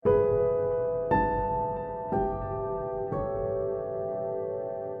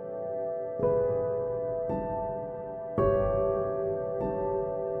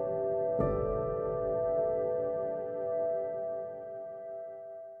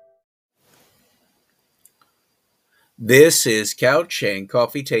This is Couch and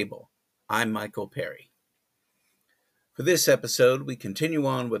Coffee Table. I'm Michael Perry. For this episode, we continue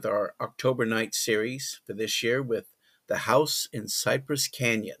on with our October Night series for this year with The House in Cypress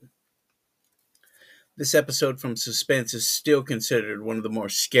Canyon. This episode from Suspense is still considered one of the more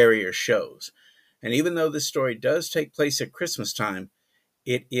scarier shows, and even though this story does take place at Christmas time,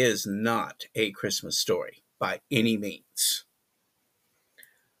 it is not a Christmas story by any means.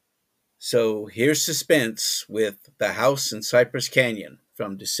 So here's Suspense with The House in Cypress Canyon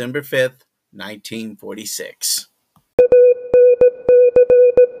from December 5th, 1946.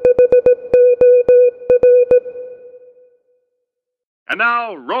 And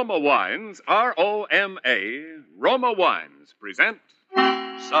now, Roma Wines, R-O-M-A, Roma Wines present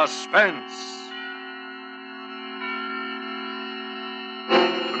Suspense.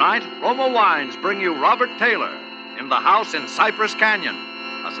 Tonight, Roma Wines bring you Robert Taylor in The House in Cypress Canyon,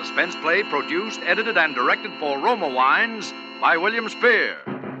 a suspense play produced, edited, and directed for Roma Wines by William Spear.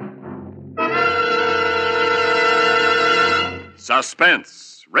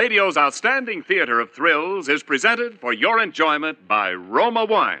 Suspense, radio's outstanding theater of thrills, is presented for your enjoyment by Roma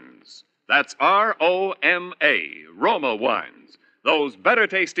Wines. That's R-O-M-A, Roma Wines. Those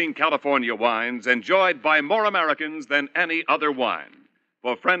better-tasting California wines enjoyed by more Americans than any other wine.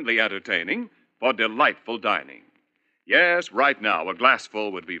 For friendly entertaining, for delightful dining. Yes, right now, a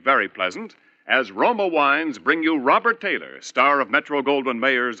glassful would be very pleasant, as Roma Wines bring you Robert Taylor, star of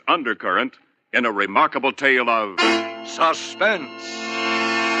Metro-Goldwyn-Mayer's Undercurrent, in a remarkable tale of suspense.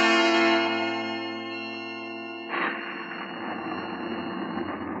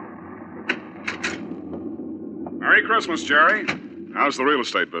 Merry Christmas, Jerry. How's the real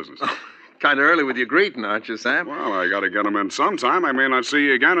estate business? Kind of early with your greeting, aren't you, Sam? Well, I got to get them in sometime. I may not see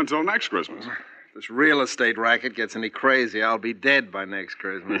you again until next Christmas. If this real estate racket gets any crazy, I'll be dead by next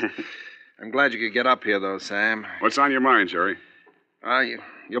Christmas. I'm glad you could get up here, though, Sam. What's on your mind, Jerry?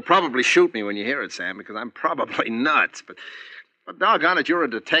 You'll probably shoot me when you hear it, Sam, because I'm probably nuts. But doggone it, you're a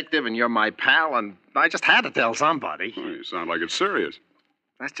detective and you're my pal, and I just had to tell somebody. Oh, you sound like it's serious.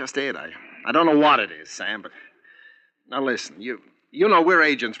 That's just it. I don't know what it is, Sam, but... Now, listen, you know we're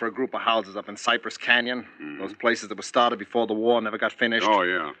agents for a group of houses up in Cypress Canyon. Those places that were started before the war, never got finished. Oh,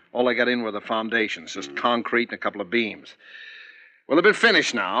 yeah. All they got in were the foundations, just concrete and a couple of beams. Well, they've been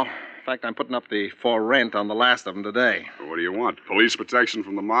finished now. In fact, I'm putting up the for rent on the last of them today. Well, what do you want? Police protection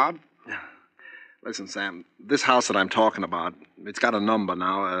from the mob? Listen, Sam, this house that I'm talking about, it's got a number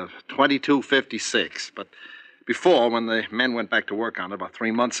now, 2256. But before, when the men went back to work on it about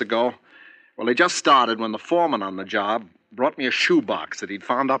 3 months ago, well, they just started when the foreman on the job brought me a shoebox that he'd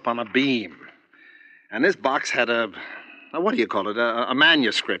found up on a beam. And this box had a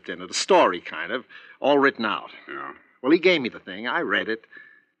manuscript in it, a story kind of, all written out. Yeah. Well, he gave me the thing. I read it.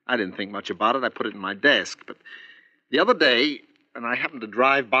 I didn't think much about it. I put it in my desk. But the other day, when I happened to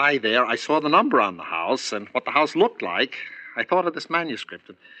drive by there, I saw the number on the house and what the house looked like. I thought of this manuscript.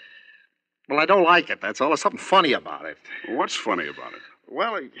 Well, I don't like it, that's all. There's something funny about it. What's funny about it?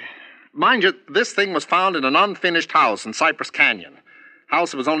 Well, mind you, this thing was found in an unfinished house in Cypress Canyon.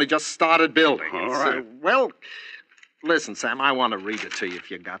 House that was only just started building. All right. Well, listen, Sam, I want to read it to you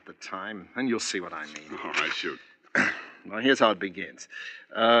if you got the time, and you'll see what I mean. All right, shoot. Well, here's how it begins.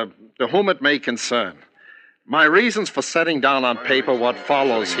 To whom it may concern. My reasons for setting down on paper what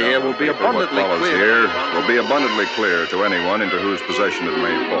follows here will be abundantly clear to anyone into whose possession it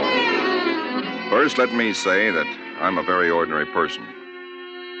may fall. First, let me say that I'm a very ordinary person.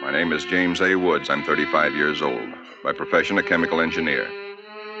 My name is James A. Woods. I'm 35 years old. By profession, a chemical engineer.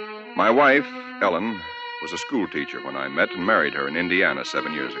 My wife, Ellen, was a school teacher when I met and married her in Indiana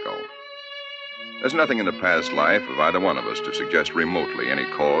 7 years ago. There's nothing in the past life of either one of us to suggest remotely any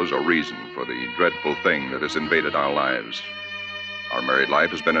cause or reason for the dreadful thing that has invaded our lives. Our married life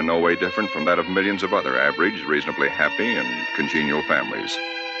has been in no way different from that of millions of other average, reasonably happy, and congenial families.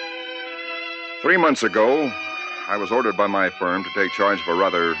 3 months ago, I was ordered by my firm to take charge of a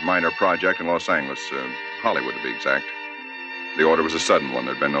rather minor project in Los Angeles, Hollywood to be exact. The order was a sudden one.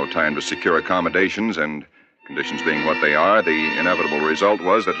 There'd been no time to secure accommodations, and conditions being what they are, the inevitable result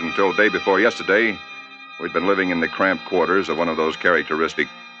was that until day before yesterday, we'd been living in the cramped quarters of one of those characteristic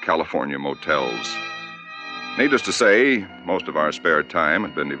California motels. Needless to say, most of our spare time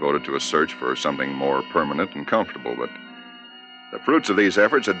had been devoted to a search for something more permanent and comfortable, but the fruits of these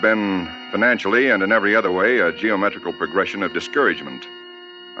efforts had been, financially and in every other way, a geometrical progression of discouragement.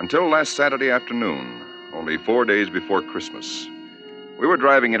 Until last Saturday afternoon, only 4 days before Christmas. We were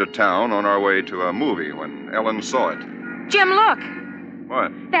driving into town on our way to a movie when Ellen saw it. Jim, look.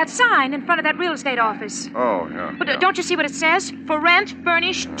 What? That sign in front of that real estate office. Oh, yeah. But yeah. don't you see what it says? For rent,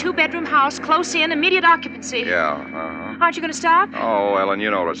 furnished, 2-bedroom house, close in, immediate occupancy. Yeah, uh-huh. Aren't you going to stop? Oh, Ellen, you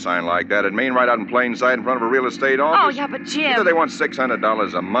know what a sign like that would mean right out in plain sight in front of a real estate office. Oh, yeah, but Jim... Either they want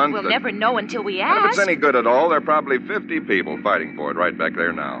 $600 a month... We'll never know until we And if ask. it's any good at all, there are probably 50 people fighting for it right back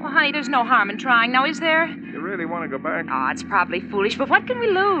there now. Well, honey, there's no harm in trying now, is there? You really want to go back? Oh, it's probably foolish, but what can we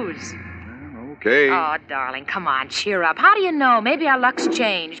lose? Okay. Oh, darling, come on, cheer up. How do you know? Maybe our luck's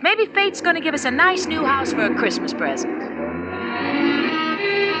changed. Maybe fate's going to give us a nice new house for a Christmas present.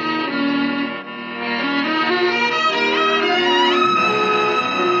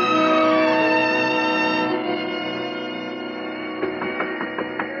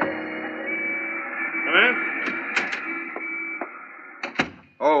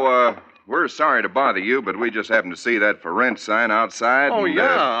 We're sorry to bother you, but we just happened to see that for rent sign outside. Oh, and,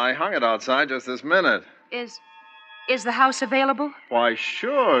 yeah. I hung it outside just this minute. Is the house available? Why,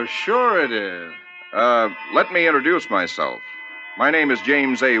 sure it is. Let me introduce myself. My name is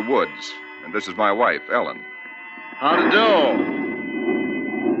James A. Woods, and this is my wife, Ellen. How to do?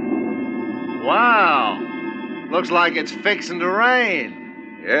 Wow. Looks like it's fixing to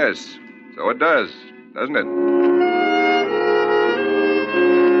rain. Yes, so it does, doesn't it?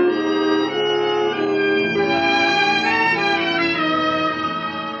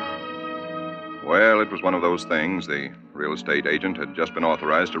 Well, it was one of those things. The real estate agent had just been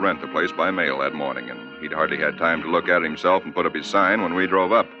authorized to rent the place by mail that morning, and he'd hardly had time to look at it himself and put up his sign when we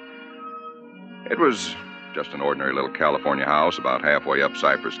drove up. It was just an ordinary little California house about halfway up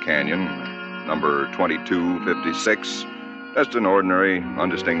Cypress Canyon, number 2256. Just an ordinary,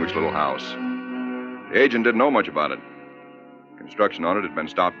 undistinguished little house. The agent didn't know much about it. Construction on it had been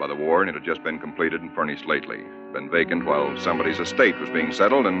stopped by the war, and it had just been completed and furnished lately. Been vacant while somebody's estate was being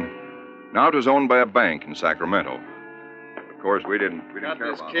settled, and now it was owned by a bank in Sacramento. Of course, we didn't Got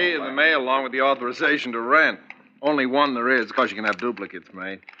care this about key all in the that. mail along with the authorization to rent. Only one there is, because you can have duplicates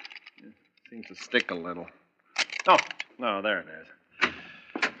made. Seems to stick a little. Oh, no, there it is.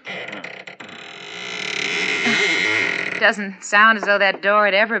 Doesn't sound as though that door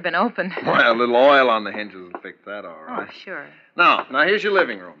had ever been opened. Well, a little oil on the hinges will fix that all right. Oh, sure. Now, here's your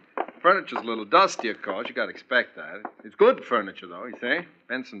living room. Furniture's a little dusty, of course. You got to expect that. It's good furniture, though, you see?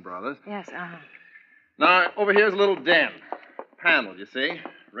 Benson Brothers. Yes, uh-huh. Now, over here's a little den. Panel, you see?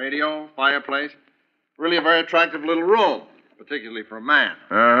 Radio, fireplace. Really a very attractive little room, particularly for a man.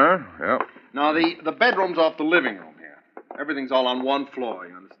 Uh-huh, yeah. Now, the bedroom's off the living room here. Everything's all on one floor,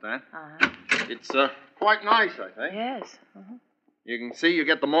 you understand? Uh-huh. It's quite nice, I think. Yes. Uh-huh. You can see you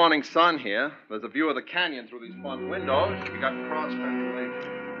get the morning sun here. There's a view of the canyon through these front windows. You got cross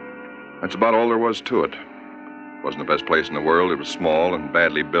ventilation. That's about all there was to it. Wasn't the best place in the world. It was small and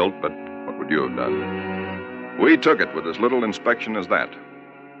badly built, but what would you have done? We took it with as little inspection as that.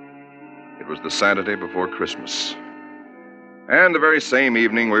 It was the Saturday before Christmas. And the very same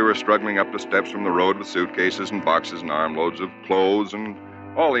evening, we were struggling up the steps from the road with suitcases and boxes and armloads of clothes and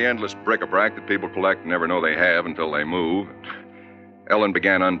all the endless bric-a-brac that people collect and never know they have until they move. Ellen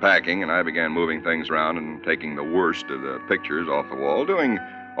began unpacking, and I began moving things around and taking the worst of the pictures off the wall, doing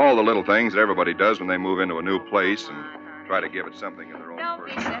all the little things that everybody does when they move into a new place and try to give it something of their own Don't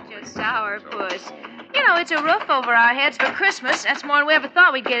be personality. such a sourpuss. You know, it's a roof over our heads for Christmas. That's more than we ever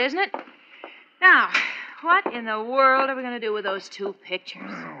thought we'd get, isn't it? Now, what in the world are we going to do with those 2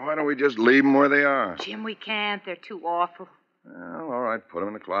 pictures? Why don't we just leave them where they are? Jim, we can't. They're too awful. Well, all right, put them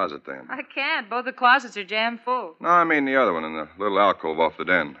in the closet then. I can't. Both the closets are jammed full. No, I mean the other one in the little alcove off the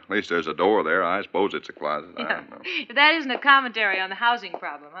den. At least there's a door there. I suppose it's a closet. I don't know. If that isn't a commentary on the housing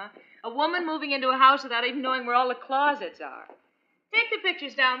problem, huh? A woman moving into a house without even knowing where all the closets are. Take the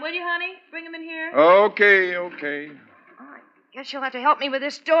pictures down, will you, honey? Bring them in here. Okay. All right. Guess you'll have to help me with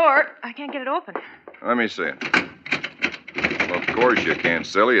this door. I can't get it open. Let me see it. Well, of course you can't,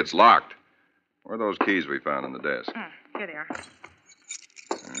 silly. It's locked. Where are those keys we found on the desk? Here they are.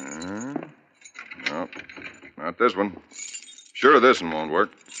 No, not this one. Sure, this one won't work.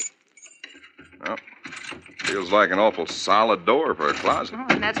 No. Feels like an awful solid door for a closet. Oh,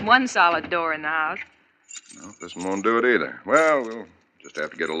 and that's one solid door in the house. No, this one won't do it either. Well, we'll just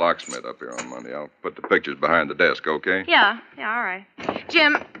have to get a locksmith up here on Monday. I'll put the pictures behind the desk, okay? Yeah, all right.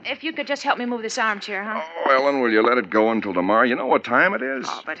 Jim, if you could just help me move this armchair, huh? Oh, Ellen, will you let it go until tomorrow? You know what time it is?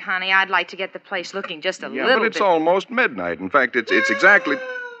 Oh, but honey, I'd like to get the place looking just a yeah, little but it's bit. almost midnight. In fact, it's exactly...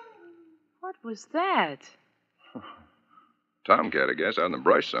 What was that? Tomcat, I guess, out in the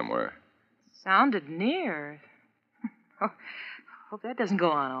brush somewhere. Sounded near. Oh, hope that doesn't go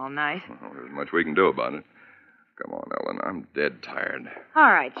on all night. Well, there's much we can do about it. Come on, Ellen. I'm dead tired.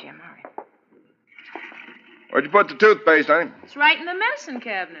 All right, Jim, all right. Where'd you put the toothpaste, honey? It's right in the medicine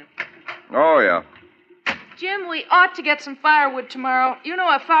cabinet. Oh, yeah. Jim, we ought to get some firewood tomorrow. You know,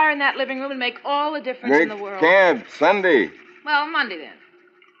 a fire in that living room would make all the difference in the world. Can't. Sunday. Well, Monday then.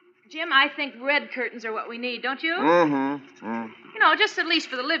 Jim, I think red curtains are what we need, don't you? Mm-hmm. You know, just at least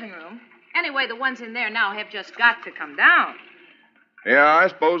for the living room. Anyway, the ones in there now have just got to come down. Yeah, I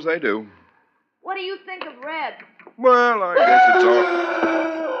suppose they do. What do you think of red? Well, I guess it's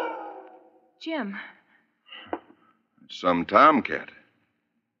all... Jim. Some tomcat.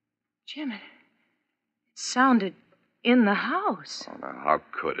 Jim, it sounded in the house. Oh, now, how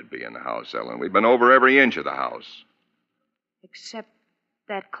could it be in the house, Ellen? We've been over every inch of the house. Except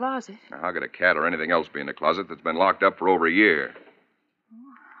that closet. Now, how could a cat or anything else be in the closet that's been locked up for over a year?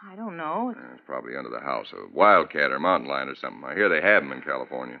 I don't know. It's probably under the house. A wildcat or mountain lion or something. I hear they have them in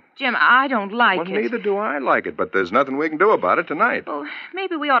California. Jim, I don't like Well, it. neither do I like it, but there's nothing we can do about it tonight. Well,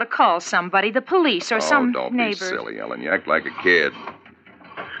 maybe we ought to call somebody, the police or some don't neighbor. be silly, Ellen. You act like a kid.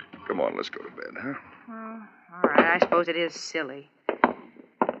 Come on, let's go to bed, huh? Well, all right, I suppose it is silly.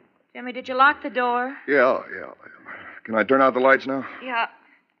 Jimmy, did you lock the door? Yeah. Can I turn out the lights now? Yeah.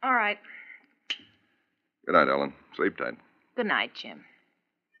 All right. Good night, Ellen. Sleep tight. Good night, Jim.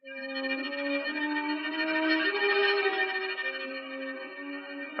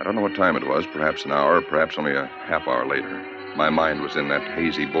 I don't know what time it was, perhaps an hour, perhaps only a half hour later. My mind was in that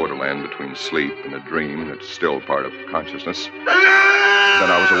hazy borderland between sleep and a dream that's still part of consciousness. Then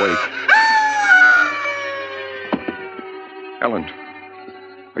I was awake. Ellen,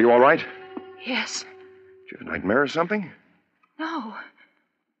 are you all right? Yes. Did you have a nightmare or something? No.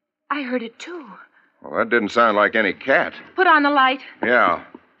 I heard it, too. Well, that didn't sound like any cat. Put on the light. Yeah.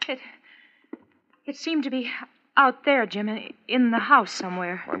 It seemed to be out there, Jim, in the house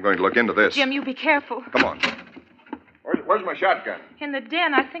somewhere. I'm going to look into this. Jim, you be careful. Come on. Where's my shotgun? In the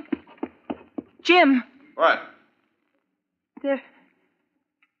den, I think. Jim. What?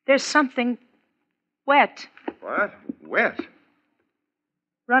 There's something wet. What? Wet?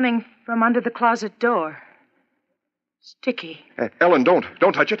 Running from under the closet door. Sticky. Ellen, don't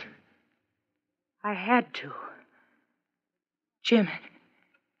touch it. I had to. Jim,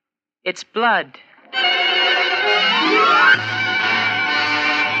 it's blood.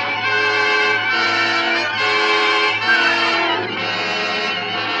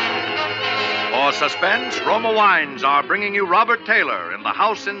 For suspense, Roma Wines are bringing you Robert Taylor in The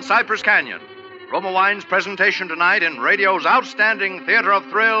House in Cypress Canyon. Roma Wines' presentation tonight in radio's outstanding theater of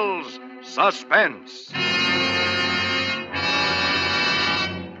thrills, Suspense.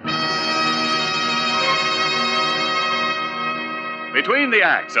 Between the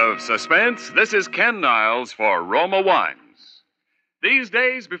acts of Suspense, this is Ken Niles for Roma Wines. These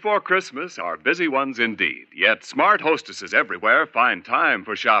days before Christmas are busy ones indeed, yet smart hostesses everywhere find time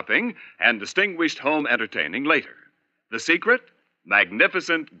for shopping and distinguished home entertaining later. The secret?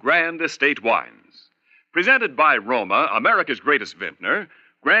 Magnificent Grand Estate Wines. Presented by Roma, America's greatest vintner,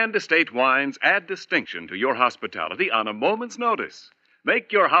 Grand Estate Wines add distinction to your hospitality on a moment's notice.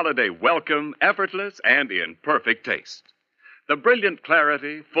 Make your holiday welcome, effortless, and in perfect taste. The brilliant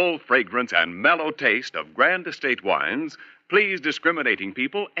clarity, full fragrance, and mellow taste of Grand Estate Wines please discriminating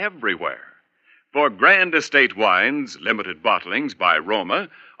people everywhere. For Grand Estate Wines, limited bottlings by Roma,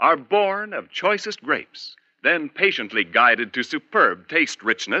 are born of choicest grapes, then patiently guided to superb taste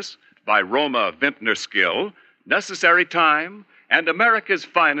richness by Roma vintner skill, necessary time, and America's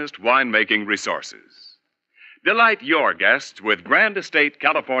finest winemaking resources. Delight your guests with Grand Estate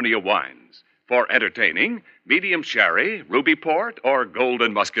California wines. For entertaining, medium sherry, ruby port, or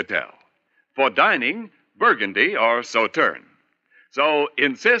golden muscatel. For dining, Burgundy or Sauterne. So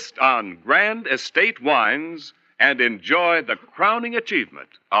insist on Grand Estate Wines and enjoy the crowning achievement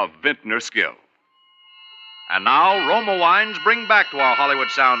of vintner skill. And now, Roma Wines bring back to our Hollywood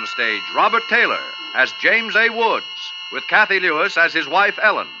soundstage Robert Taylor as James A. Woods, with Kathy Lewis as his wife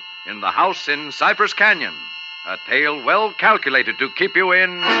Ellen, in The House in Cypress Canyon. A tale well calculated to keep you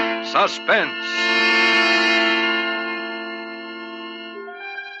in suspense.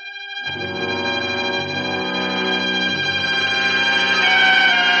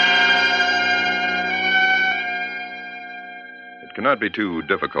 It cannot be too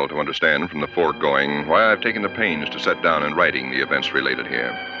difficult to understand from the foregoing why I've taken the pains to set down in writing the events related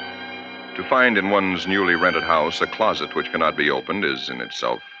here. To find in one's newly rented house a closet which cannot be opened is in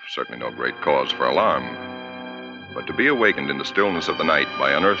itself certainly no great cause for alarm. But to be awakened in the stillness of the night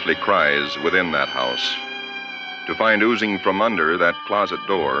by unearthly cries within that house, to find oozing from under that closet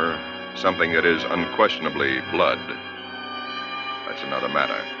door something that is unquestionably blood, that's another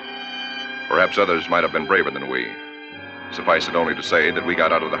matter. Perhaps others might have been braver than we. Suffice it only to say that we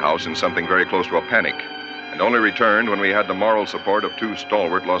got out of the house in something very close to a panic. and only returned when we had the moral support of 2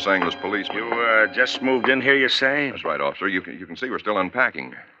 stalwart Los Angeles policemen. You just moved in here, you say? That's right, officer. You can see we're still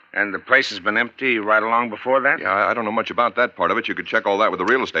unpacking. And the place has been empty right along before that? Yeah, I don't know much about that part of it. You could check all that with the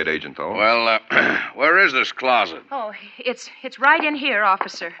real estate agent, though. Well, where is this closet? Oh, it's right in here,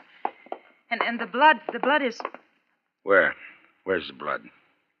 officer. And the blood is... Where? Where's the blood?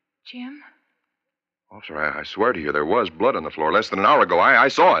 Jim? Officer, I swear to you, there was blood on the floor less than an hour ago. I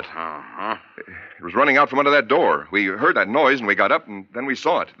saw it. Uh-huh. It was running out from under that door. We heard that noise, and we got up, and then we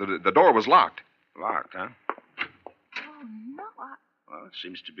saw it. The door was locked. Locked, huh? Oh, no, Well, it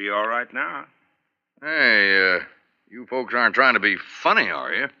seems to be all right now. Hey, you folks aren't trying to be funny,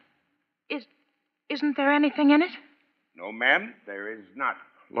 are you? Isn't there anything in it? No, ma'am, there is not.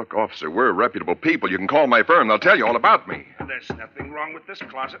 Look, officer, we're reputable people. You can call my firm. They'll tell you all about me. There's nothing wrong with this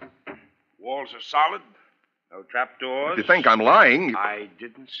closet. Walls are solid. No trapdoors. If you think I'm lying... I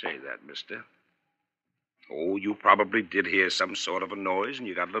didn't say that, mister. Oh, you probably did hear some sort of a noise, and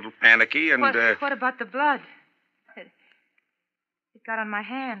you got a little panicky, and... What about the blood? It got on my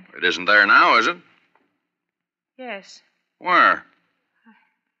hand. It isn't there now, is it? Yes. Where?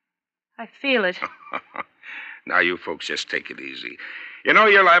 I feel it. Now, you folks just take it easy. You know,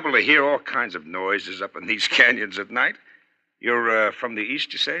 you're liable to hear all kinds of noises up in these canyons at night. You're from the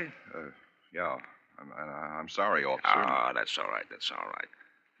east, you say? Yeah. I'm sorry, officer. Ah, that's all right. That's all right.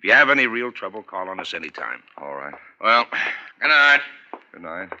 If you have any real trouble, call on us anytime. All right. Well, good night. Good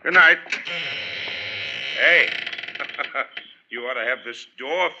night. Good night. Hey, you ought to have this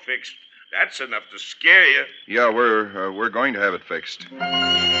door fixed. That's enough to scare you. Yeah, we're going to have it fixed.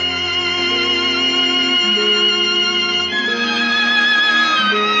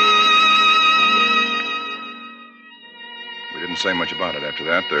 We didn't say much about it after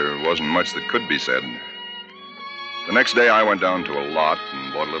that. There wasn't much that could be said. The next day, I went down to a lot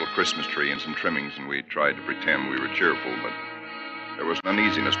and bought a little Christmas tree and some trimmings, and we tried to pretend we were cheerful, but there was an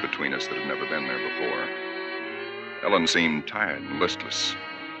uneasiness between us that had never been there before. Ellen seemed tired and listless.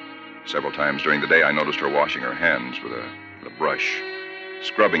 Several times during the day, I noticed her washing her hands with a brush,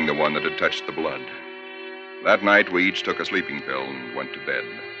 scrubbing the one that had touched the blood. That night, we each took a sleeping pill and went to bed.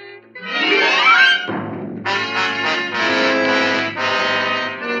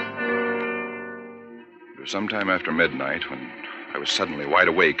 It was sometime after midnight when I was suddenly wide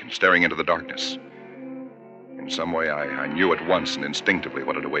awake and staring into the darkness. In some way, I knew at once and instinctively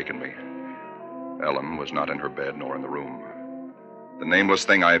what had awakened me. Ellen was not in her bed nor in the room. The nameless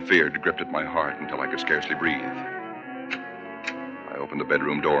thing I feared gripped at my heart until I could scarcely breathe. I opened the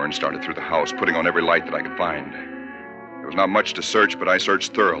bedroom door and started through the house, putting on every light that I could find. There was not much to search, but I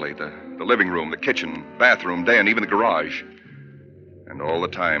searched thoroughly. The living room, the kitchen, bathroom, den, even the garage. And all the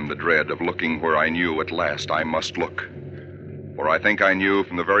time, the dread of looking where I knew at last I must look. For I think I knew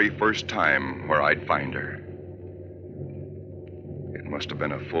from the very first time where I'd find her. It must have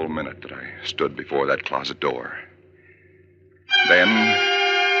been a full minute that I stood before that closet door. Then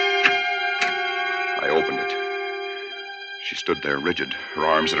I opened it. She stood there rigid, her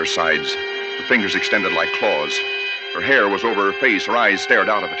arms at her sides, her fingers extended like claws. Her hair was over her face, her eyes stared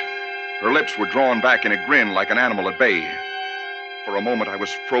out of it. Her lips were drawn back in a grin like an animal at bay. For a moment, I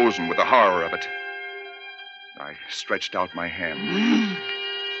was frozen with the horror of it. I stretched out my hand.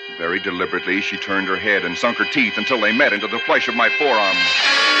 Very deliberately, she turned her head and sunk her teeth until they met into the flesh of my forearm.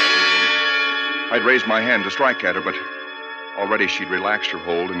 I'd raised my hand to strike at her, but already she'd relaxed her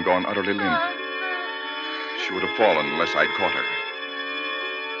hold and gone utterly limp. She would have fallen unless I'd caught her.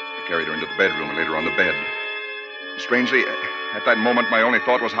 I carried her into the bedroom and laid her on the bed. Strangely, at that moment, my only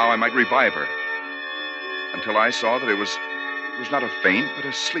thought was how I might revive her. Until I saw that it was not a faint, but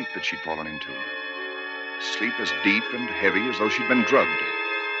a sleep that she'd fallen into. Sleep as deep and heavy as though she'd been drugged.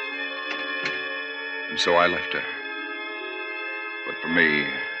 And so I left her. But for me,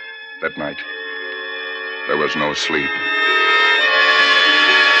 that night, there was no sleep.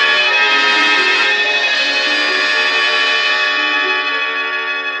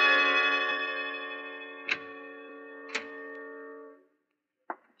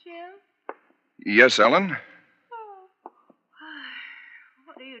 Jim? Yes, Ellen?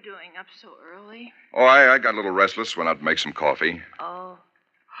 What are you doing up so early? Oh, I got a little restless. Went out to make some coffee. Oh.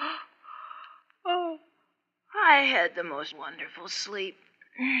 Oh. I had the most wonderful sleep.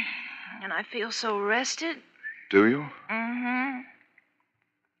 And I feel so rested. Do you? Mm-hmm.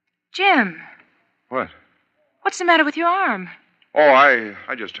 Jim. What? What's the matter with your arm? Oh, I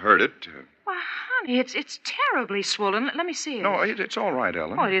just heard it. Why, honey, it's terribly swollen. Let me see it. No, it's all right,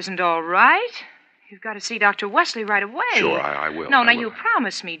 Ellen. Oh, it isn't all right. You've got to see Dr. Wesley right away. Sure, I will. No, I now will. you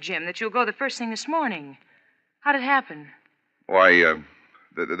promised me, Jim, that you'll go the first thing this morning. How'd it happen? Why,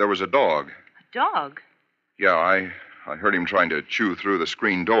 there was a dog. A dog? Yeah, I heard him trying to chew through the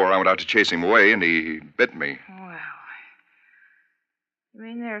screen door. I went out to chase him away, and he bit me. Well, you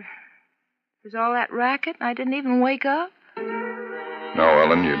mean there was all that racket and I didn't even wake up? No,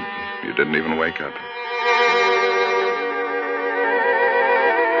 Ellen, you didn't even wake up.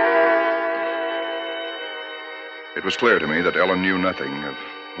 It was clear to me that Ellen knew nothing of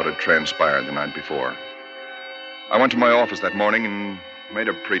what had transpired the night before. I went to my office that morning and made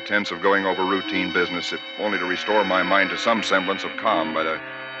a pretense of going over routine business, if only to restore my mind to some semblance of calm by the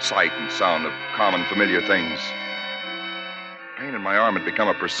sight and sound of common, familiar things. Pain in my arm had become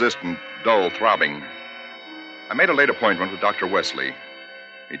a persistent, dull throbbing. I made a late appointment with Dr. Wesley.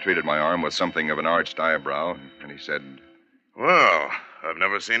 He treated my arm with something of an arched eyebrow, and he said, "Well, I've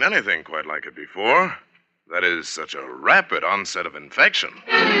never seen anything quite like it before. That is such a rapid onset of infection."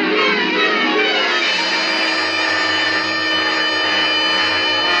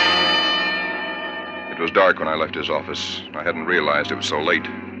 It was dark when I left his office. I hadn't realized it was so late.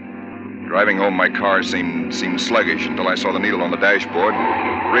 Driving home, my car seemed sluggish until I saw the needle on the dashboard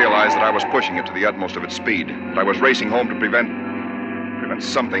and realized that I was pushing it to the utmost of its speed. And I was racing home to prevent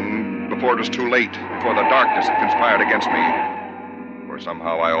something before it was too late, before the darkness had conspired against me. For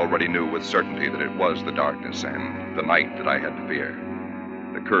somehow I already knew with certainty that it was the darkness and the night that I had to fear.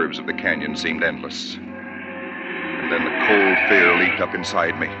 The curves of the canyon seemed endless. And then the cold fear leaped up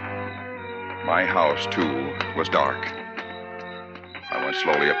inside me. My house, too, was dark. I went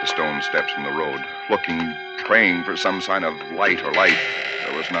slowly up the stone steps from the road, looking, praying for some sign of light or light.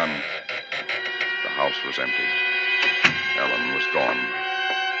 There was none. The house was empty. Ellen was gone.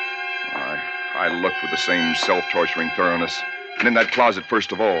 I looked with the same self-torturing thoroughness, and in that closet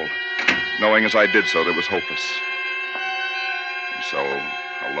first of all, knowing as I did so that it was hopeless. And so,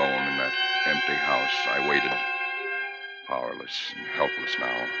 alone in that empty house, I waited, powerless and helpless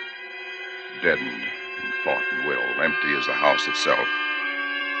now, deadened in thought and will, empty as the house itself,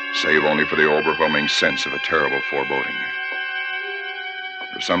 save only for the overwhelming sense of a terrible foreboding.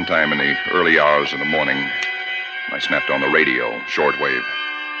 It was sometime in the early hours of the morning, I snapped on the radio, shortwave.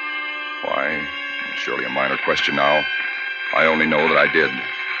 Why, surely a minor question now. I only know that I did.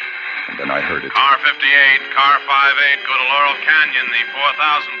 And then I heard it. Car 58, car 58, go to Laurel Canyon, the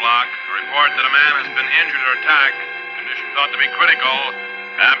 4000 block. A report that a man has been injured or attacked. Condition thought to be critical.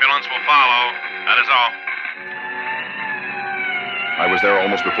 Ambulance will follow. That is all. I was there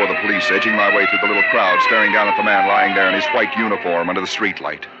almost before the police, edging my way through the little crowd, staring down at the man lying there in his white uniform under the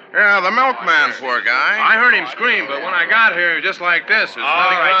streetlight. Yeah, the milkman, poor guy. I heard him scream, but when I got here, just like this, there's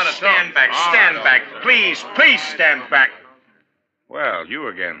nothing around to stand back, stand back. Please stand back. Well, you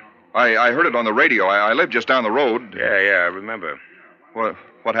again. I heard it on the radio. I live just down the road. Yeah, I remember.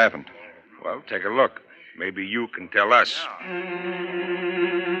 What happened? Well, take a look. Maybe you can tell us.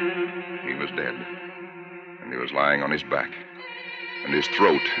 He was dead. And he was lying on his back. And his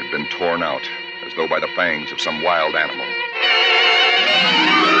throat had been torn out, as though by the fangs of some wild animal.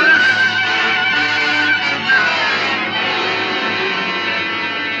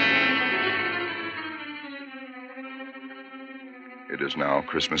 It is now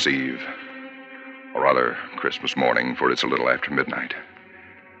Christmas Eve, or rather Christmas morning, for it's a little after midnight.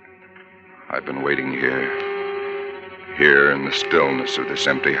 I've been waiting here in the stillness of this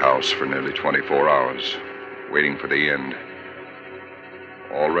empty house for nearly 24 hours, waiting for the end.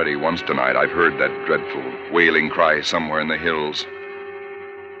 Already once tonight I've heard that dreadful wailing cry somewhere in the hills.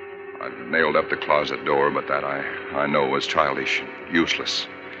 I've nailed up the closet door, but that I know is childish and useless.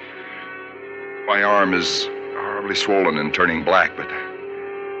 My arm is horribly swollen and turning black, but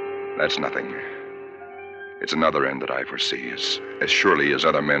that's nothing. It's another end that I foresee, as surely as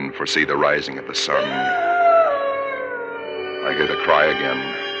other men foresee the rising of the sun. I hear the cry again.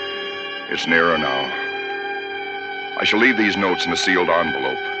 It's nearer now. I shall leave these notes in a sealed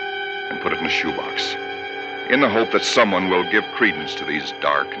envelope and put it in a shoebox, in the hope that someone will give credence to these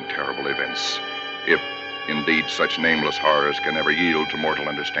dark and terrible events, if indeed such nameless horrors can ever yield to mortal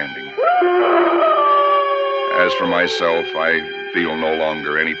understanding. As for myself, I feel no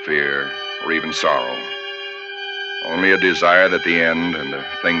longer any fear or even sorrow, only a desire that the end and the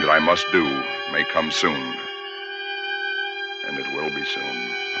thing that I must do may come soon. And it will be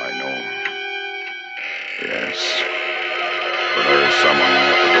soon, I know. Yes. For there is someone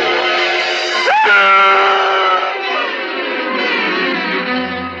at the door.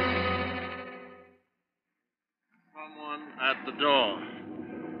 Someone at the door.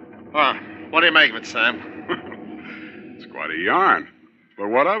 Well, what do you make of it, Sam? It's quite a yarn. But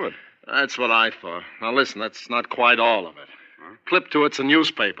what of it? That's what I thought. Now, listen, that's not quite all of it. Huh? Clip to it's a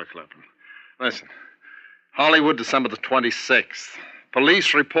newspaper clipping. Listen. Hollywood, December the 26th.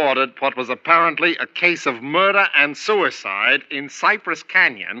 police reported what was apparently a case of murder and suicide in Cypress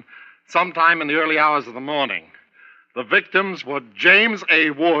Canyon sometime in the early hours of the morning. The victims were James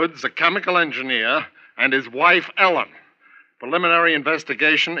A. Woods, a chemical engineer, and his wife, Ellen. Preliminary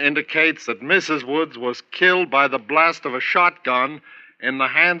investigation indicates that Mrs. Woods was killed by the blast of a shotgun in the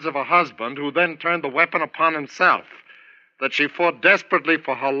hands of her husband, who then turned the weapon upon himself. That she fought desperately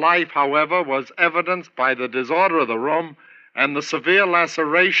for her life, however, was evidenced by the disorder of the room and the severe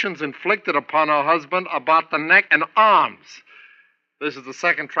lacerations inflicted upon her husband about the neck and arms. This is the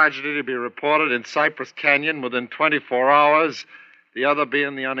second tragedy to be reported in Cypress Canyon within 24 hours, the other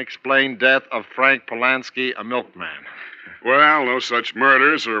being the unexplained death of Frank Polanski, a milkman. Well, no such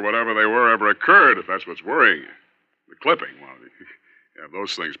murders or whatever they were ever occurred, if that's what's worrying you. The clipping, well, you have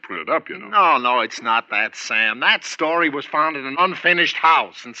those things printed up, you know. No, it's not that, Sam. That story was found in an unfinished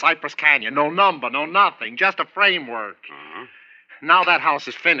house in Cypress Canyon. No number, no nothing, just a framework. Uh-huh. Now that house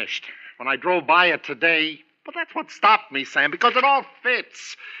is finished. When I drove by it today, but that's what stopped me, Sam, because it all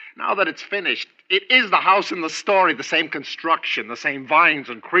fits. Now that it's finished, it is the house in the story, the same construction, the same vines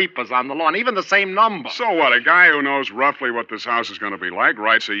and creepers on the lawn, even the same number. So what? A guy who knows roughly what this house is going to be like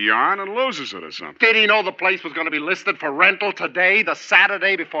writes a yarn and loses it or something. Did he know the place was going to be listed for rental today, the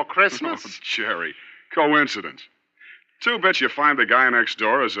Saturday before Christmas? Oh, Jerry, coincidence. Two bits you find the guy next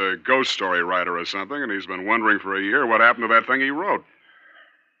door is a ghost story writer or something, and he's been wondering for a year what happened to that thing he wrote.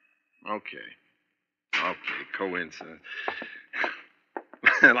 Okay, coincidence.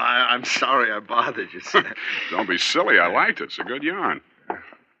 Well, I'm sorry I bothered you, Sam. Don't be silly. I liked it. It's a good yarn.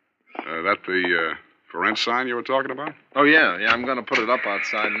 That the for rent sign you were talking about? Oh, yeah. I'm going to put it up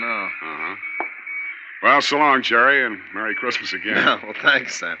outside now. Uh-huh. Well, so long, Jerry, and Merry Christmas again. Yeah, well,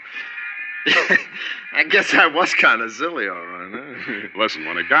 thanks, Sam. I guess I was kind of silly, all right. Huh? Listen,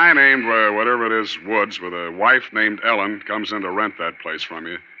 when a guy named, whatever it is, Woods, with a wife named Ellen comes in to rent that place from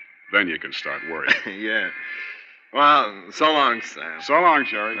you, then you can start worrying. Yeah. Well, so long, Sam. So long,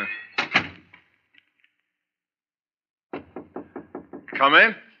 Jerry. Come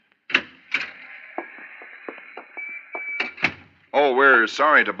in. Oh, we're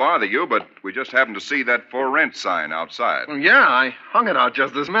sorry to bother you, but we just happened to see that for rent sign outside. Well, yeah, I hung it out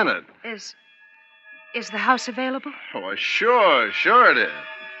just this minute. Is the house available? Oh, sure it is.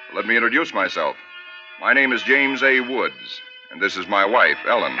 Let me introduce myself. My name is James A. Woods, and this is my wife,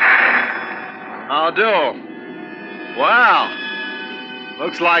 Ellen. How do? Well,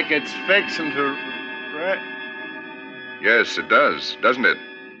 looks like it's fixing to... Yes, it does, doesn't it?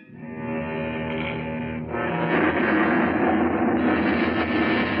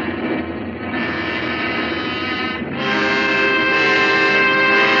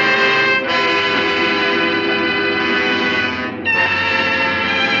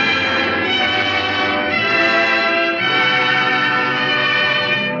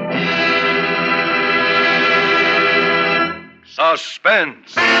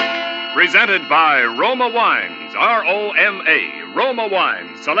 Suspense. Presented by Roma Wines, R-O-M-A, Roma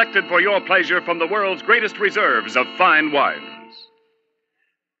Wines, selected for your pleasure from the world's greatest reserves of fine wines.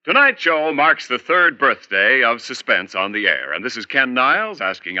 Tonight's show marks the third birthday of Suspense on the air, and this is Ken Niles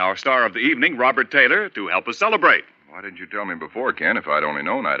asking our star of the evening, Robert Taylor, to help us celebrate. Why didn't you tell me before, Ken? If I'd only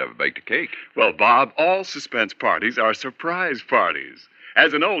known, I'd have baked a cake. Well, Bob, all Suspense parties are surprise parties.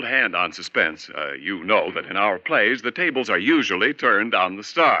 As an old hand on Suspense, you know that in our plays, the tables are usually turned on the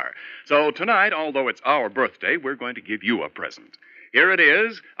star. So tonight, although it's our birthday, we're going to give you a present. Here it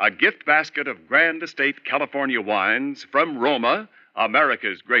is, a gift basket of Grand Estate California wines from Roma,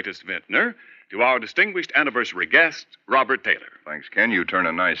 America's greatest vintner, to our distinguished anniversary guest, Robert Taylor. Thanks, Ken. You turn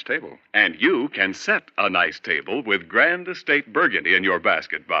a nice table. And you can set a nice table with Grand Estate Burgundy in your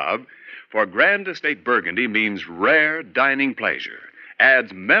basket, Bob. For Grand Estate Burgundy means rare dining pleasure,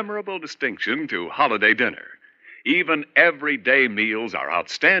 adds memorable distinction to holiday dinner. Even everyday meals are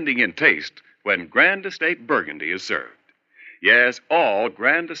outstanding in taste when Grand Estate Burgundy is served. Yes, all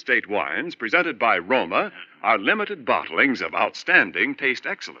Grand Estate wines presented by Roma are limited bottlings of outstanding taste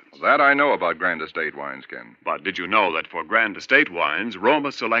excellence. That I know about Grand Estate wines, Ken. But did you know that for Grand Estate wines,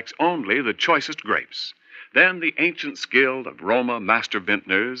 Roma selects only the choicest grapes? Then the ancient skill of Roma master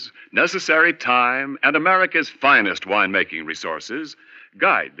vintners, necessary time, and America's finest winemaking resources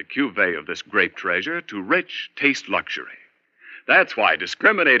guide the cuvée of this grape treasure to rich taste luxury. That's why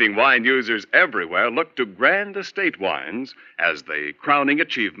discriminating wine users everywhere look to Grand Estate wines as the crowning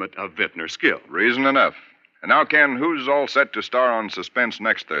achievement of vintner skill. Reason enough. And now, Ken, who's all set to star on Suspense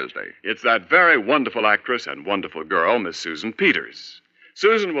next Thursday? It's that very wonderful actress and wonderful girl, Miss Susan Peters.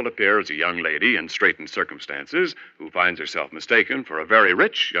 Susan will appear as a young lady in straitened circumstances who finds herself mistaken for a very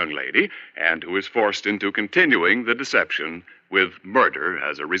rich young lady and who is forced into continuing the deception with murder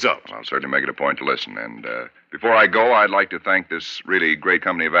as a result. I'll certainly make it a point to listen. And before I go, I'd like to thank this really great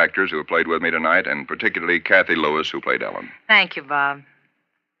company of actors who have played with me tonight, and particularly Kathy Lewis, who played Ellen. Thank you, Bob.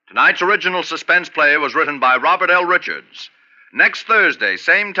 Tonight's original suspense play was written by Robert L. Richards. Next Thursday,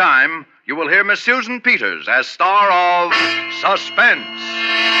 same time, you will hear Miss Susan Peters as star of Suspense.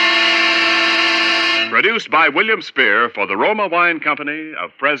 Produced by William Spear for the Roma Wine Company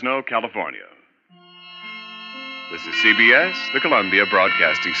of Fresno, California. This is CBS, the Columbia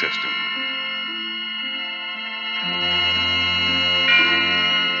Broadcasting System.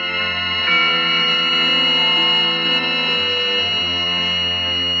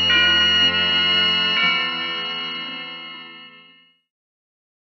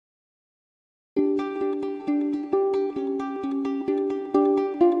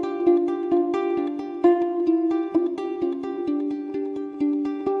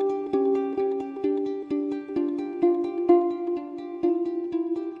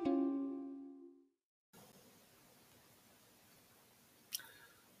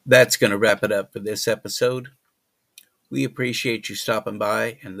 That's going to wrap it up for this episode. We appreciate you stopping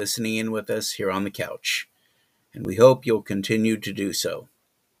by and listening in with us here on the couch, and we hope you'll continue to do so.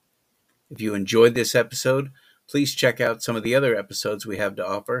 If you enjoyed this episode, please check out some of the other episodes we have to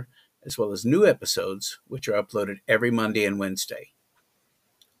offer, as well as new episodes, which are uploaded every Monday and Wednesday.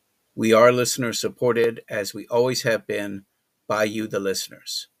 We are listener-supported, as we always have been, by you, the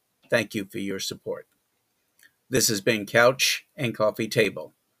listeners. Thank you for your support. This has been Couch and Coffee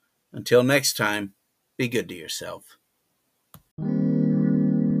Table. Until next time, be good to yourself.